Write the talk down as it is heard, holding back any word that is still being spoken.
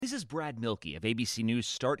This is Brad Milkey of ABC News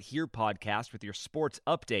Start Here podcast with your sports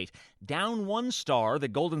update. Down one star, the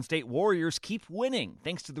Golden State Warriors keep winning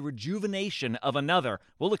thanks to the rejuvenation of another.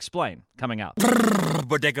 We'll explain coming up.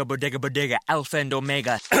 Bodega, bodega, bodega, Alpha and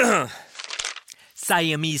Omega.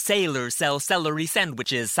 Siamese sailors sell celery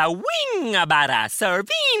sandwiches. Sawing-a-bada,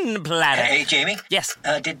 serving platter. Hey, Jamie? Yes?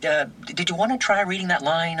 Did you want to try reading that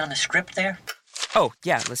line on the script there? Oh,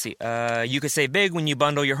 yeah, let's see. You could save big when you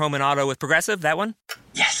bundle your home and auto with Progressive, that one?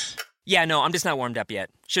 Yes. Yeah, no, I'm just not warmed up yet.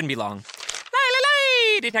 Shouldn't be long.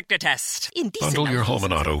 Detector test. Bundle your home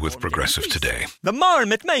and auto with Progressive today. The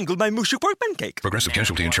marmot mangled my mushy pork pancake. Progressive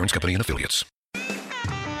Casualty Insurance Company and Affiliates.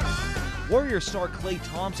 Warriors star Klay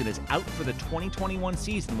Thompson is out for the 2021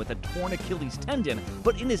 season with a torn Achilles tendon,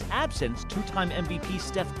 but in his absence, two-time MVP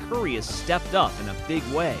Steph Curry has stepped up in a big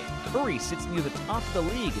way. Curry sits near the top of the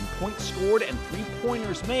league in points scored and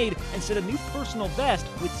three-pointers made and set a new personal best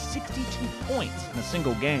with 62 points in a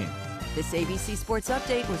single game. This ABC Sports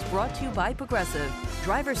Update was brought to you by Progressive.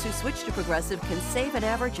 Drivers who switch to Progressive can save an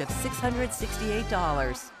average of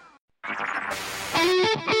 $668.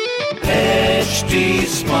 HD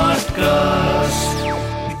Smartcast.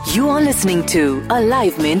 You are listening to a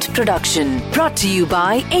Live Mint production brought to you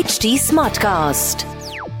by HD Smartcast.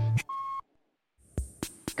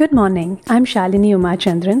 Good morning, I'm Shalini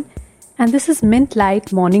Umachandran, and this is Mint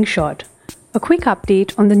Light Morning Shot, a quick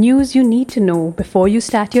update on the news you need to know before you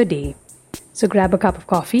start your day. So grab a cup of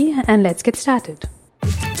coffee and let's get started.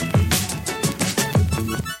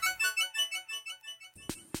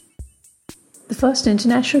 The first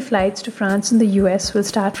international flights to France and the US will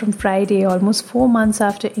start from Friday, almost 4 months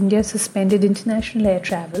after India suspended international air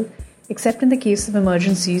travel, except in the case of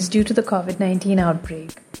emergencies due to the COVID-19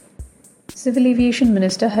 outbreak. Civil Aviation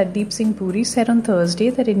Minister Hardeep Singh Puri said on Thursday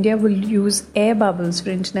that India will use air bubbles for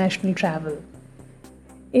international travel.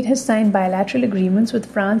 It has signed bilateral agreements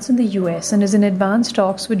with France and the US and is in advanced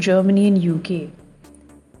talks with Germany and UK.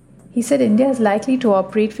 He said India is likely to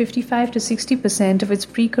operate 55 to 60% of its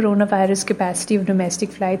pre-coronavirus capacity of domestic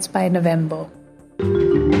flights by November.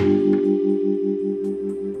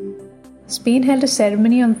 Spain held a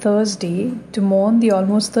ceremony on Thursday to mourn the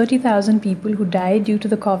almost 30,000 people who died due to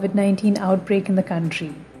the COVID-19 outbreak in the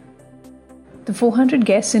country. The 400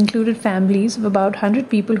 guests included families of about 100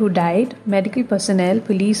 people who died, medical personnel,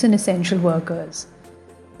 police and essential workers.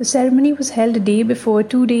 The ceremony was held a day before a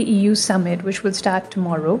 2-day EU summit, which will start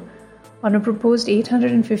tomorrow, on a proposed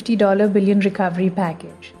 $850 billion recovery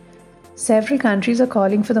package. Several countries are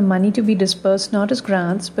calling for the money to be dispersed not as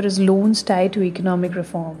grants but as loans tied to economic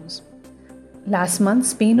reforms. Last month,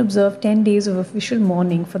 Spain observed 10 days of official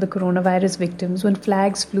mourning for the coronavirus victims when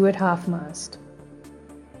flags flew at half-mast.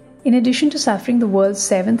 In addition to suffering the world's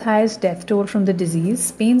 7th highest death toll from the disease,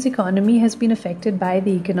 Spain's economy has been affected by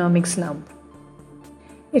the economic slump.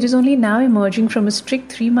 It is only now emerging from a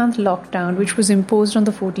strict 3-month lockdown which was imposed on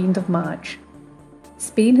the 14th of March.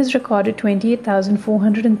 Spain has recorded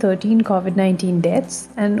 28,413 COVID-19 deaths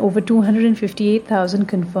and over 258,000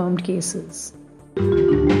 confirmed cases.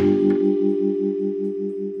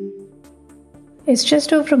 It's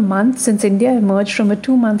just over a month since India emerged from a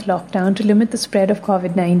 2-month lockdown to limit the spread of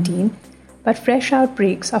COVID-19, but fresh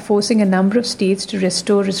outbreaks are forcing a number of states to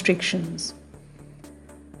restore restrictions.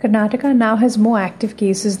 Karnataka now has more active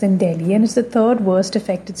cases than Delhi and is the third worst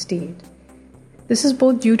affected state. This is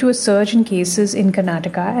both due to a surge in cases in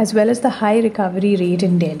Karnataka as well as the high recovery rate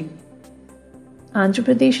in Delhi. Andhra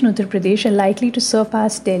Pradesh and Uttar Pradesh are likely to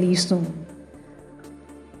surpass Delhi soon.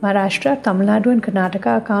 Maharashtra, Tamil Nadu and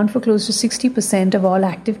Karnataka account for close to 60% of all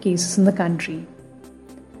active cases in the country.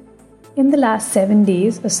 In the last 7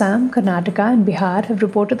 days, Assam, Karnataka and Bihar have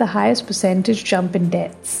reported the highest percentage jump in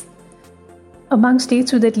deaths. Among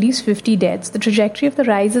states with at least 50 deaths, the trajectory of the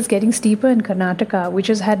rise is getting steeper in Karnataka, which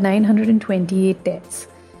has had 928 deaths.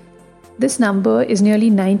 This number is nearly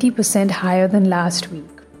 90% higher than last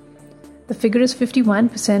week. The figure is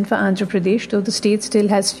 51% for Andhra Pradesh, though the state still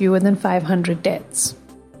has fewer than 500 deaths.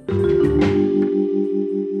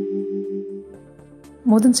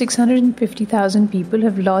 More than 650,000 people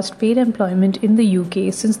have lost paid employment in the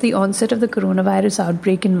UK since the onset of the coronavirus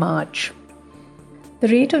outbreak in March. The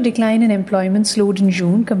rate of decline in employment slowed in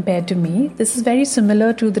June compared to May. This is very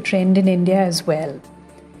similar to the trend in India as well.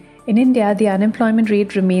 In India, the unemployment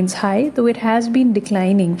rate remains high, though it has been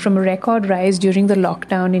declining from a record rise during the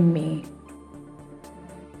lockdown in May.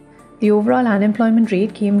 The overall unemployment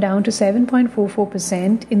rate came down to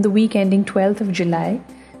 7.44% in the week ending 12th of July,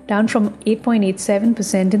 down from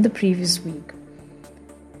 8.87% in the previous week.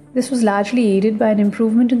 This was largely aided by an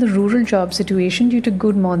improvement in the rural job situation due to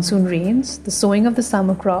good monsoon rains, the sowing of the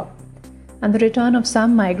summer crop, and the return of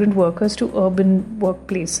some migrant workers to urban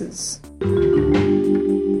workplaces.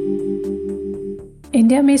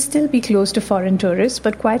 India may still be closed to foreign tourists,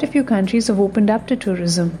 but quite a few countries have opened up to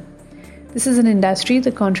tourism. This is an industry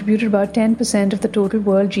that contributed about 10% of the total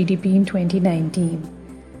world GDP in 2019.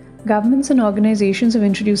 Governments and organizations have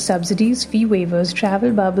introduced subsidies, fee waivers,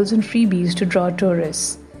 travel bubbles, and freebies to draw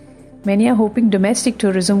tourists. Many are hoping domestic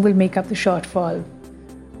tourism will make up the shortfall.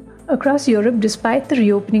 Across Europe, despite the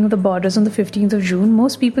reopening of the borders on the 15th of June,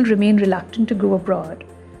 most people remain reluctant to go abroad.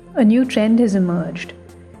 A new trend has emerged.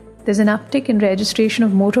 There's an uptick in registration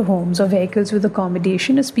of motorhomes or vehicles with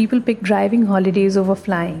accommodation as people pick driving holidays over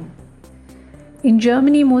flying. In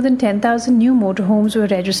Germany, more than 10,000 new motorhomes were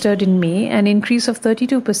registered in May, an increase of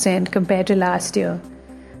 32% compared to last year.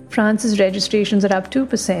 France's registrations are up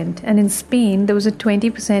 2%, and in Spain, there was a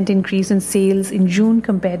 20% increase in sales in June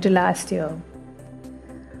compared to last year.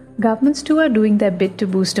 Governments too are doing their bit to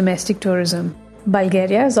boost domestic tourism.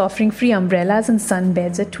 Bulgaria is offering free umbrellas and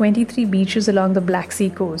sunbeds at 23 beaches along the Black Sea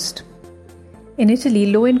coast. In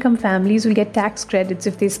Italy, low-income families will get tax credits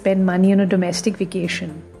if they spend money on a domestic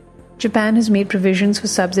vacation. Japan has made provisions for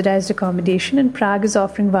subsidized accommodation, and Prague is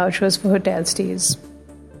offering vouchers for hotel stays.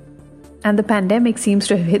 And the pandemic seems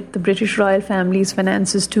to have hit the British royal family's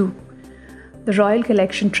finances too. The Royal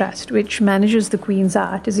Collection Trust, which manages the Queen's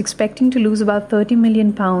art, is expecting to lose about £30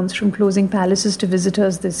 million from closing palaces to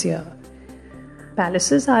visitors this year.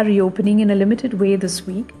 Palaces are reopening in a limited way this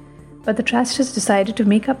week, but the Trust has decided to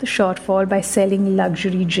make up the shortfall by selling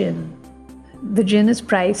luxury gin. The gin is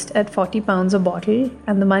priced at £40 a bottle,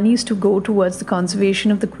 and the money is to go towards the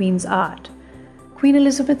conservation of the Queen's art. Queen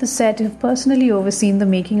Elizabeth is said to have personally overseen the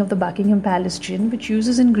making of the Buckingham Palace gin, which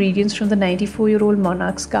uses ingredients from the 94-year-old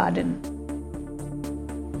monarch's garden.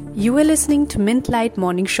 You are listening to Mint Light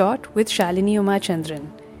Morning Shot with Shalini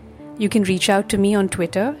Umachandran. You can reach out to me on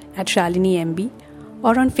Twitter at ShaliniMB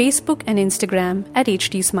or on Facebook and Instagram at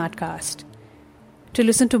HT Smartcast. To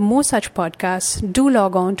listen to more such podcasts, do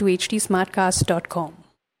log on to htsmartcast.com.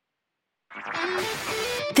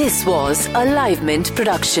 This was a Live Mint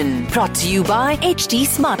production brought to you by HT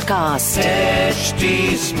Smartcast.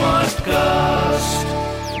 HT Smartcast.